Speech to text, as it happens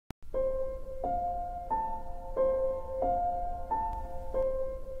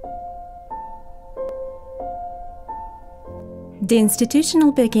The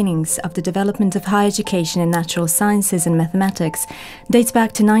institutional beginnings of the development of higher education in natural sciences and mathematics dates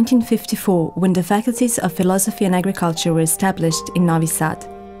back to 1954, when the faculties of philosophy and agriculture were established in Novi Sad.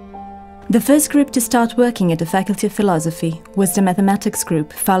 The first group to start working at the Faculty of Philosophy was the Mathematics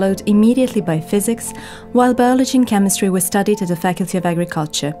group, followed immediately by Physics, while Biology and Chemistry were studied at the Faculty of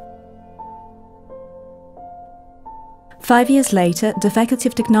Agriculture. 5 years later, the Faculty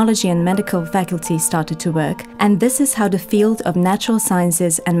of Technology and Medical Faculty started to work, and this is how the field of natural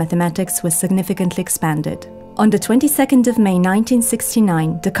sciences and mathematics was significantly expanded. On the 22nd of May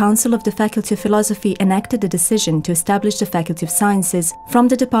 1969, the Council of the Faculty of Philosophy enacted a decision to establish the Faculty of Sciences from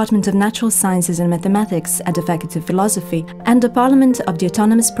the Department of Natural Sciences and Mathematics at the Faculty of Philosophy, and the Parliament of the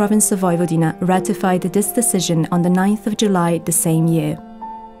Autonomous Province of Vojvodina ratified this decision on the 9th of July the same year.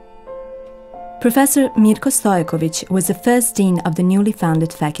 Professor Mirko Stojaković was the first dean of the newly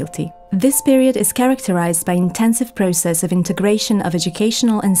founded faculty. This period is characterized by an intensive process of integration of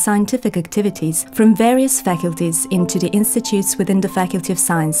educational and scientific activities from various faculties into the institutes within the Faculty of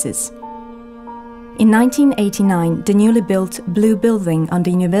Sciences. In 1989, the newly built Blue Building on the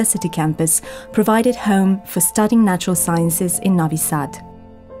university campus provided home for studying natural sciences in Novi Sad.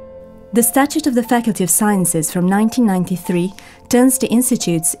 The Statute of the Faculty of Sciences from 1993 turns the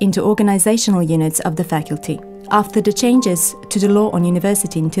institutes into organizational units of the faculty. After the changes to the law on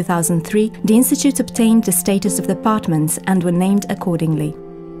university in 2003, the institutes obtained the status of departments and were named accordingly.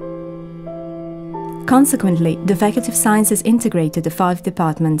 Consequently, the Faculty of Sciences integrated the 5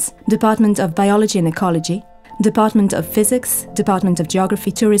 departments: Department of Biology and Ecology, Department of Physics, Department of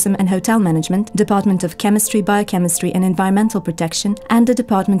Geography, Tourism and Hotel Management, Department of Chemistry, Biochemistry and Environmental Protection, and the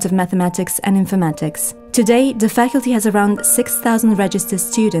Department of Mathematics and Informatics. Today, the faculty has around 6,000 registered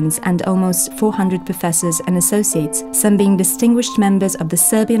students and almost 400 professors and associates, some being distinguished members of the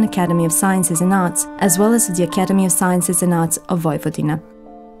Serbian Academy of Sciences and Arts, as well as the Academy of Sciences and Arts of Vojvodina.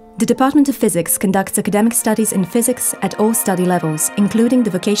 The Department of Physics conducts academic studies in physics at all study levels, including the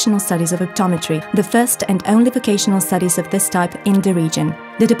vocational studies of optometry, the first and only vocational studies of this type in the region.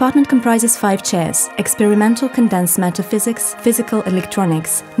 The department comprises 5 chairs: experimental condensed matter physics, physical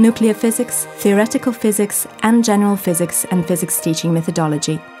electronics, nuclear physics, theoretical physics, and general physics and physics teaching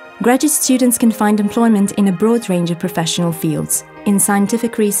methodology. Graduate students can find employment in a broad range of professional fields: in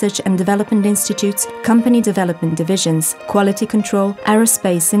scientific research and development institutes, company development divisions, quality control,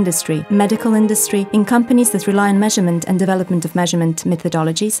 aerospace industry, medical industry, in companies that rely on measurement and development of measurement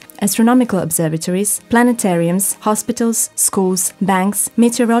methodologies, astronomical observatories, planetariums, hospitals, schools, banks,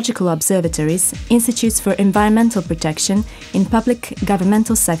 meteorological observatories, institutes for environmental protection, in public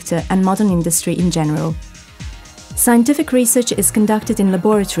governmental sector and modern industry in general. Scientific research is conducted in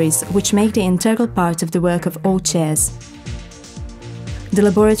laboratories, which make the integral part of the work of all chairs: the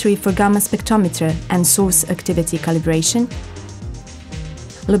Laboratory for Gamma Spectrometer and Source Activity Calibration,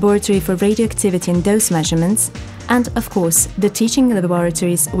 Laboratory for Radioactivity and Dose Measurements, and, of course, the teaching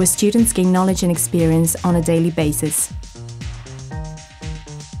laboratories where students gain knowledge and experience on a daily basis.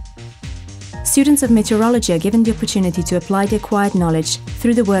 Students of meteorology are given the opportunity to apply the acquired knowledge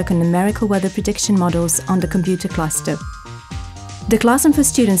through the work on numerical weather prediction models on the computer cluster. The classroom for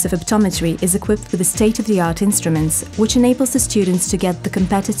students of optometry is equipped with state-of-the-art instruments, which enables the students to get the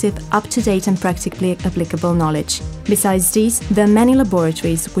competitive, up-to-date and practically applicable knowledge. Besides these, there are many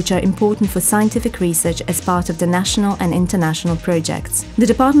laboratories which are important for scientific research as part of the national and international projects. The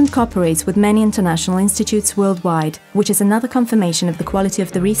department cooperates with many international institutes worldwide, which is another confirmation of the quality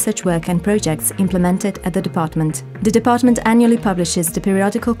of the research work and projects implemented at the department. The department annually publishes the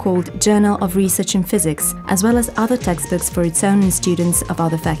periodical called Journal of Research in Physics, as well as other textbooks for its own and students of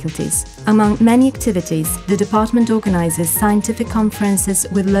other faculties. Among many activities, the department organizes scientific conferences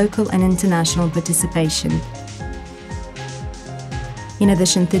with local and international participation. In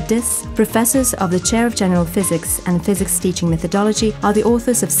addition to this, professors of the Chair of General Physics and Physics Teaching Methodology are the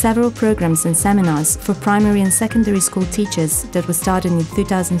authors of several programs and seminars for primary and secondary school teachers that were started in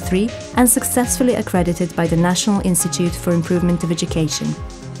 2003 and successfully accredited by the National Institute for Improvement of Education.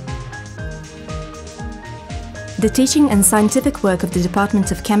 The teaching and scientific work of the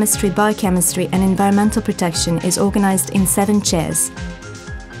Department of Chemistry, Biochemistry and Environmental Protection is organized in 7 chairs: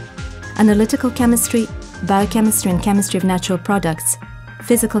 Analytical Chemistry, Biochemistry and Chemistry of Natural Products,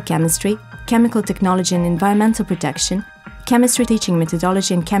 Physical Chemistry, Chemical Technology and Environmental Protection, Chemistry Teaching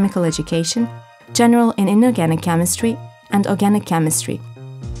Methodology and Chemical Education, General and Inorganic Chemistry, and Organic Chemistry.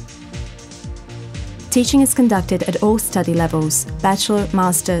 Teaching is conducted at all study levels: bachelor,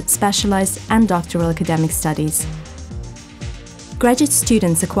 master, specialized and doctoral academic studies. Graduate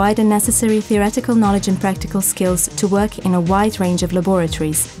students acquire the necessary theoretical knowledge and practical skills to work in a wide range of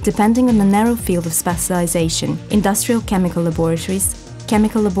laboratories, depending on the narrow field of specialization: industrial chemical laboratories,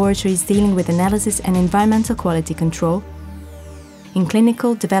 chemical laboratories dealing with analysis and environmental quality control, in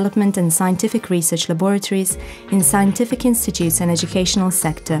clinical, development and scientific research laboratories, in scientific institutes and educational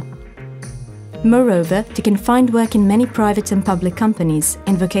sector. Moreover, they can find work in many private and public companies,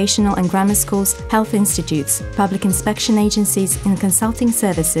 in vocational and grammar schools, health institutes, public inspection agencies, in consulting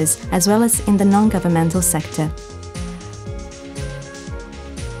services, as well as in the non-governmental sector.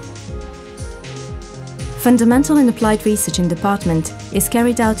 Fundamental and applied research in department is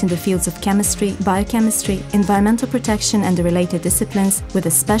carried out in the fields of chemistry, biochemistry, environmental protection and the related disciplines, with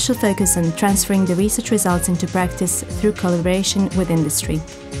a special focus on transferring the research results into practice through collaboration with industry.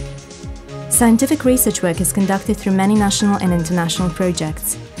 Scientific research work is conducted through many national and international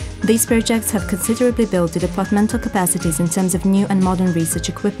projects. These projects have considerably built the departmental capacities in terms of new and modern research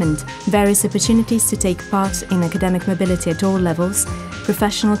equipment, various opportunities to take part in academic mobility at all levels,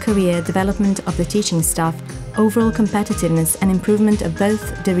 professional career development of the teaching staff, overall competitiveness and improvement of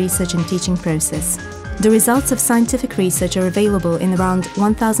both the research and teaching process. The results of scientific research are available in around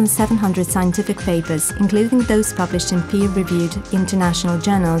 1,700 scientific papers, including those published in peer-reviewed international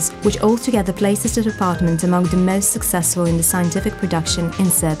journals, which altogether places the department among the most successful in the scientific production in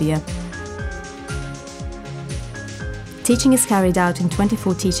Serbia. Teaching is carried out in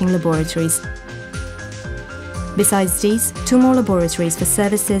 24 teaching laboratories. Besides these, 2 more laboratories for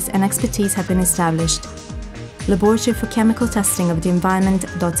services and expertise have been established: Laboratory for Chemical Testing of the Environment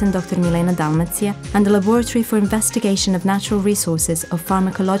Docent Dr. Milena Dalmacija, and the Laboratory for Investigation of Natural Resources of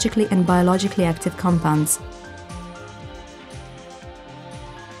Pharmacologically and Biologically Active Compounds.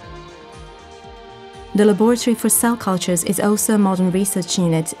 The Laboratory for Cell Cultures is also a modern research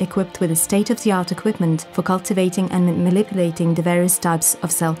unit equipped with a state-of-the-art equipment for cultivating and manipulating the various types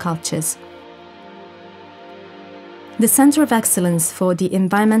of cell cultures. The Center of Excellence for the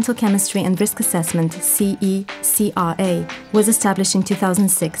Environmental Chemistry and Risk Assessment, CECRA, was established in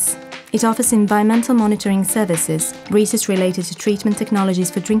 2006. It offers environmental monitoring services, research related to treatment technologies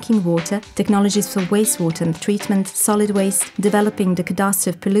for drinking water, technologies for wastewater treatment, solid waste, developing the cadastre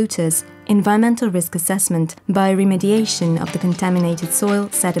of polluters, environmental risk assessment, bioremediation of the contaminated soil,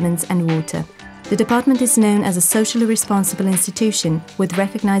 sediments and water. The department is known as a socially responsible institution with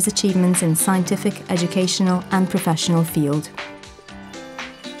recognized achievements in scientific, educational and professional field.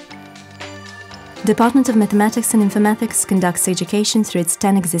 Department of Mathematics and Informatics conducts education through its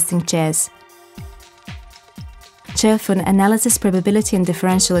 10 existing chairs. Chair for Analysis, Probability and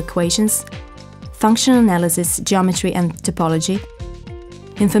Differential Equations, Functional Analysis, Geometry and Topology,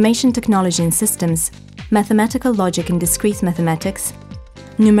 Information Technology and Systems, Mathematical Logic and Discrete Mathematics,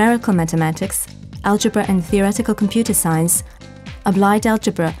 Numerical Mathematics, Algebra and Theoretical Computer Science, Applied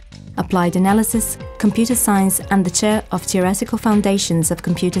Algebra, Applied Analysis, Computer Science and the Chair of Theoretical Foundations of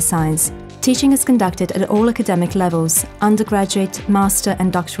Computer Science. Teaching is conducted at all academic levels, undergraduate, master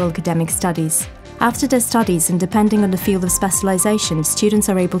and doctoral academic studies. After their studies and depending on the field of specialization, students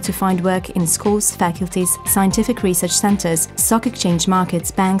are able to find work in schools, faculties, scientific research centers, stock exchange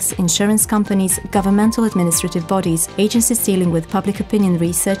markets, banks, insurance companies, governmental administrative bodies, agencies dealing with public opinion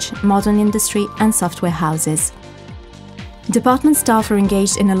research, modern industry and software houses. Department staff are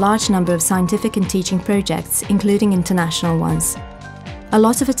engaged in a large number of scientific and teaching projects, including international ones. A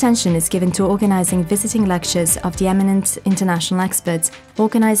lot of attention is given to organizing visiting lectures of the eminent international experts,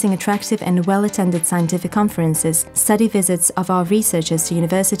 organizing attractive and well-attended scientific conferences, study visits of our researchers to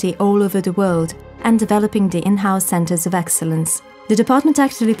university all over the world, and developing the in-house centers of excellence. The department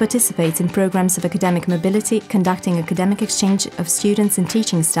actively participates in programs of academic mobility, conducting academic exchange of students and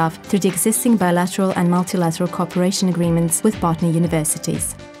teaching staff through the existing bilateral and multilateral cooperation agreements with partner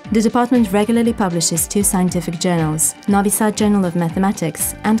universities. The department regularly publishes 2 scientific journals, Novi Journal of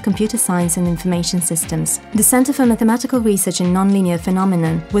Mathematics and Computer Science and Information Systems. The Center for Mathematical Research in Nonlinear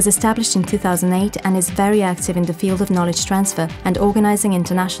Phenomenon was established in 2008 and is very active in the field of knowledge transfer and organizing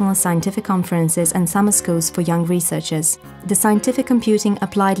international scientific conferences and summer schools for young researchers. The Scientific Computing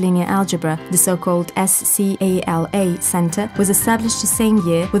Applied Linear Algebra, the so-called SCALA Center, was established the same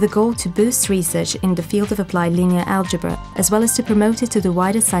year with a goal to boost research in the field of applied linear algebra, as well as to promote it to the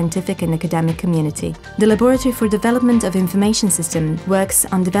wider scientific scientific and academic community. The Laboratory for Development of Information System works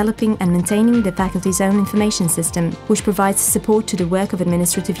on developing and maintaining the faculty's own information system, which provides support to the work of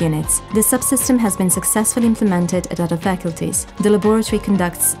administrative units. The subsystem has been successfully implemented at other faculties. The laboratory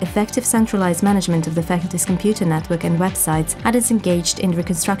conducts effective centralized management of the faculty's computer network and websites and is engaged in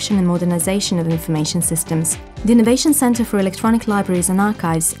reconstruction and modernization of information systems. The Innovation Center for Electronic Libraries and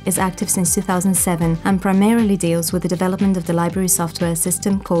Archives is active since 2007 and primarily deals with the development of the library software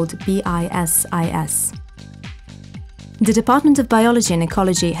system called BISIS. The Department of Biology and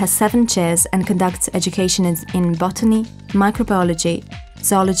Ecology has 7 chairs and conducts education in botany, microbiology,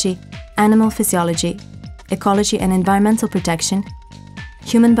 zoology, animal physiology, ecology and environmental protection,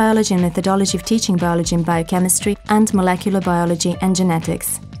 human biology and methodology of teaching biology and biochemistry, and molecular biology and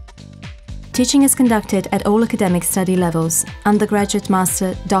genetics. Teaching is conducted at all academic study levels, undergraduate,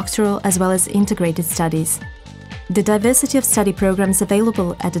 master, doctoral, as well as integrated studies. The diversity of study programs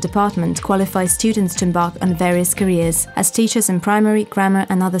available at the department qualifies students to embark on various careers as teachers in primary, grammar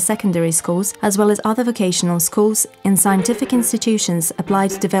and other secondary schools, as well as other vocational schools, in scientific institutions,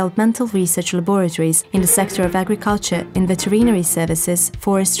 applied developmental research laboratories in the sector of agriculture, in veterinary services,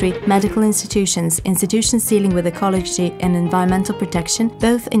 forestry, medical institutions, institutions dealing with ecology and environmental protection,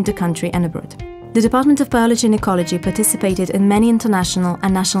 both in the country and abroad. The Department of Biology and Ecology participated in many international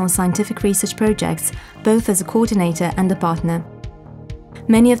and national scientific research projects, both as a coordinator and a partner.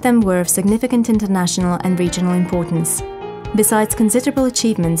 Many of them were of significant international and regional importance. Besides considerable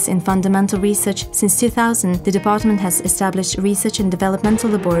achievements in fundamental research, since 2000 the department has established research and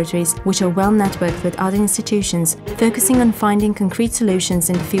developmental laboratories which are well networked with other institutions, focusing on finding concrete solutions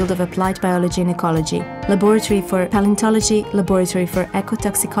in the field of applied biology and ecology. Laboratory for Paleontology, Laboratory for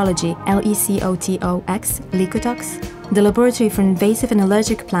Ecotoxicology, LECOTOX, LECOTOX, the Laboratory for Invasive and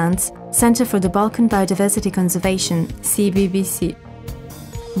Allergic Plants, Center for the Balkan Biodiversity Conservation, CBBC.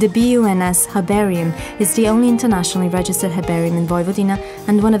 The BUNS Herbarium is the only internationally registered herbarium in Vojvodina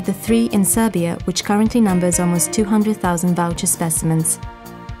and one of the 3 in Serbia, which currently numbers almost 200,000 voucher specimens.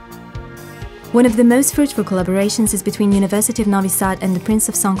 One of the most fruitful collaborations is between University of Novi Sad and the Prince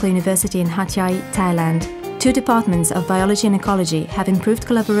of Songkla University in Hat Yai, Thailand. 2 departments of biology and ecology have improved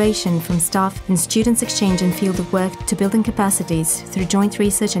collaboration from staff and students' exchange and field of work to building capacities through joint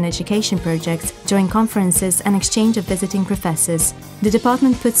research and education projects, during conferences and exchange of visiting professors. The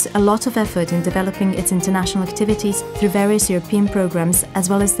department puts a lot of effort in developing its international activities through various European programs as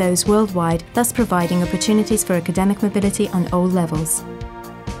well as those worldwide, thus providing opportunities for academic mobility on all levels.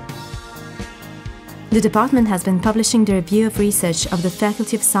 The department has been publishing the Review of Research of the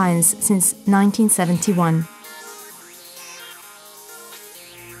Faculty of Science since 1971.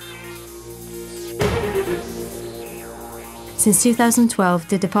 Since 2012,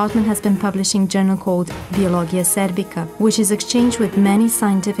 the department has been publishing a journal called Biologia Serbica, which is exchanged with many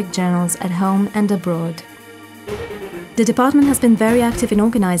scientific journals at home and abroad. The department has been very active in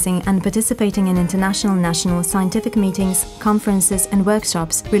organizing and participating in international and national scientific meetings, conferences and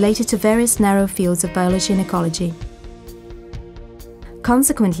workshops related to various narrow fields of biology and ecology.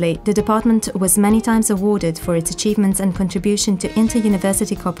 Consequently, the department was many times awarded for its achievements and contribution to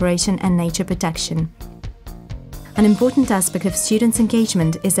inter-university cooperation and nature protection. An important aspect of students'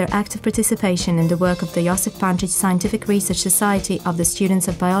 engagement is their active participation in the work of the Josip Pančić Scientific Research Society of the Students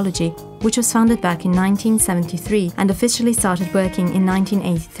of Biology, which was founded back in 1973 and officially started working in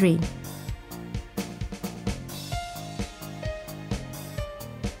 1983.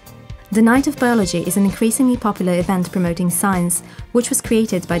 The Night of Biology is an increasingly popular event promoting science, which was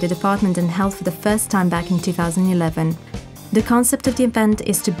created by the department and held for the first time back in 2011. The concept of the event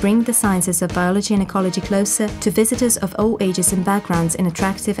is to bring the sciences of biology and ecology closer to visitors of all ages and backgrounds in an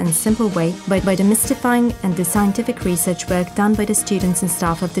attractive and simple way by demystifying and the scientific research work done by the students and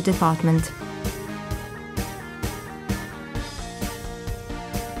staff of the department.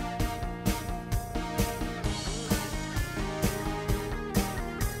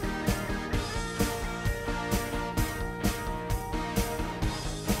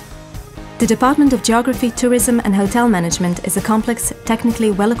 The Department of Geography, Tourism and Hotel Management is a complex,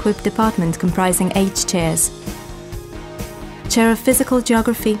 technically well-equipped department comprising 8 chairs. Chair of Physical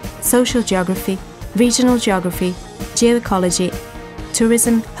Geography, Social Geography, Regional Geography, Geoecology,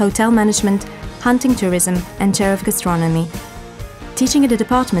 Tourism, Hotel Management, Hunting Tourism and Chair of Gastronomy. Teaching at the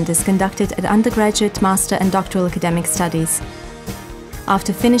department is conducted at undergraduate, master and doctoral academic studies.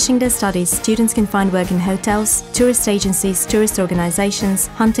 After finishing their studies, students can find work in hotels, tourist agencies, tourist organizations,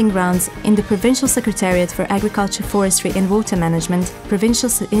 hunting grounds, in the Provincial Secretariat for Agriculture, Forestry and Water Management, Provincial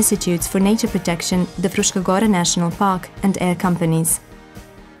Institutes for Nature Protection, the Fruška Gora National Park and air companies.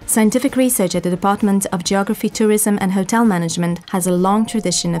 Scientific research at the Department of Geography, Tourism and Hotel Management has a long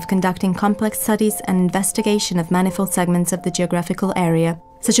tradition of conducting complex studies and investigation of manifold segments of the geographical area.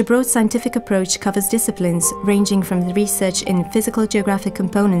 Such a broad scientific approach covers disciplines ranging from the research in physical geographic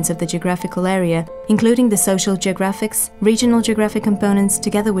components of the geographical area, including the social geographics, regional geographic components,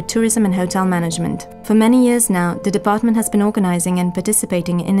 together with tourism and hotel management. For many years now, the department has been organizing and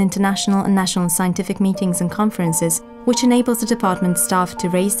participating in international and national scientific meetings and conferences, which enables the department staff to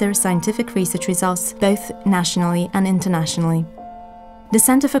raise their scientific research results both nationally and internationally. The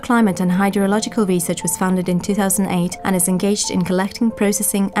Center for Climate and Hydrological Research was founded in 2008 and is engaged in collecting,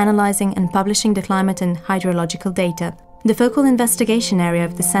 processing, analyzing and publishing the climate and hydrological data. The focal investigation area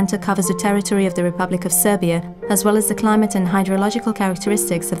of the center covers the territory of the Republic of Serbia, as well as the climate and hydrological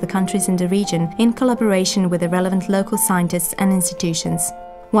characteristics of the countries in the region, in collaboration with the relevant local scientists and institutions.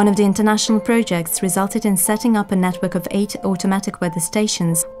 One of the international projects resulted in setting up a network of 8 automatic weather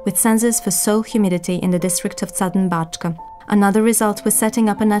stations with sensors for soil humidity in the district of Southern Bačka. Another result was setting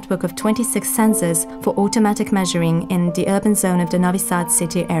up a network of 26 sensors for automatic measuring in the urban zone of the Novi Sad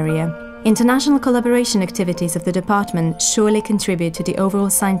city area. International collaboration activities of the department surely contribute to the overall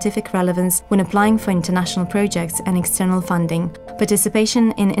scientific relevance when applying for international projects and external funding.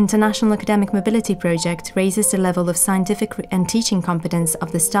 Participation in international academic mobility project raises the level of scientific and teaching competence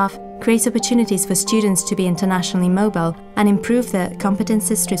of the staff, creates opportunities for students to be internationally mobile, and improve their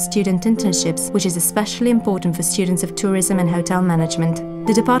competences through student internships, which is especially important for students of tourism and hotel management.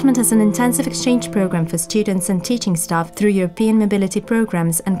 The department has an intensive exchange program for students and teaching staff through European mobility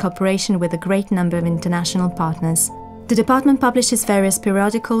programs and cooperation with a great number of international partners. The department publishes various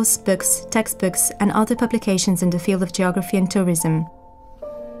periodicals, books, textbooks, and other publications in the field of geography and tourism.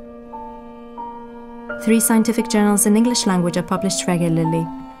 3 scientific journals in English language are published regularly.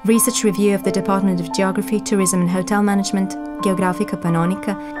 Research Review of the Department of Geography, Tourism and Hotel Management, Geografica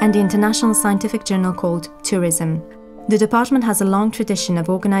Panonica, and the international scientific journal called Tourism. The department has a long tradition of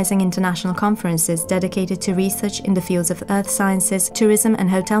organizing international conferences dedicated to research in the fields of earth sciences, tourism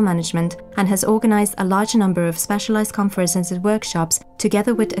and hotel management, and has organized a large number of specialized conferences and workshops,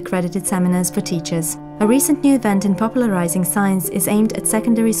 together with accredited seminars for teachers. A recent new event in popularizing science is aimed at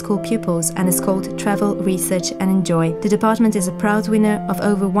secondary school pupils and is called Travel, Research and Enjoy. The department is a proud winner of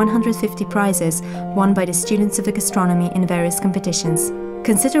over 150 prizes won by the students of gastronomy in various competitions.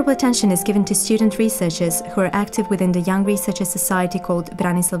 Considerable attention is given to student researchers who are active within the Young Researchers Society called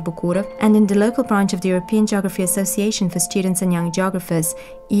Branislav Bukurov and in the local branch of the European Geography Association for Students and Young Geographers,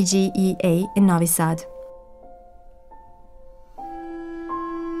 EGEA, in Novi Sad.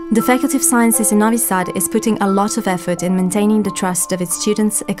 The Faculty of Sciences in Novi Sad is putting a lot of effort in maintaining the trust of its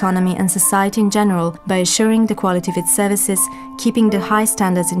students, economy and society in general by assuring the quality of its services, keeping the high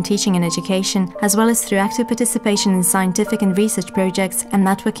standards in teaching and education, as well as through active participation in scientific and research projects and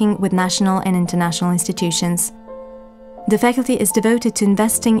networking with national and international institutions. The faculty is devoted to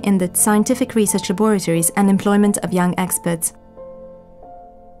investing in the scientific research laboratories and employment of young experts.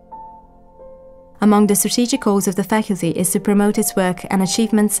 Among the strategic goals of the faculty is to promote its work and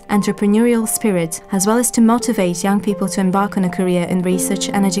achievements, entrepreneurial spirit, as well as to motivate young people to embark on a career in research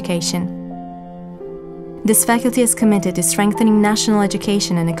and education. This faculty is committed to strengthening national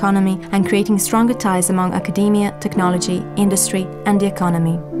education and economy and creating stronger ties among academia, technology, industry and the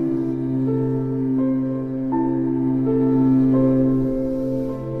economy.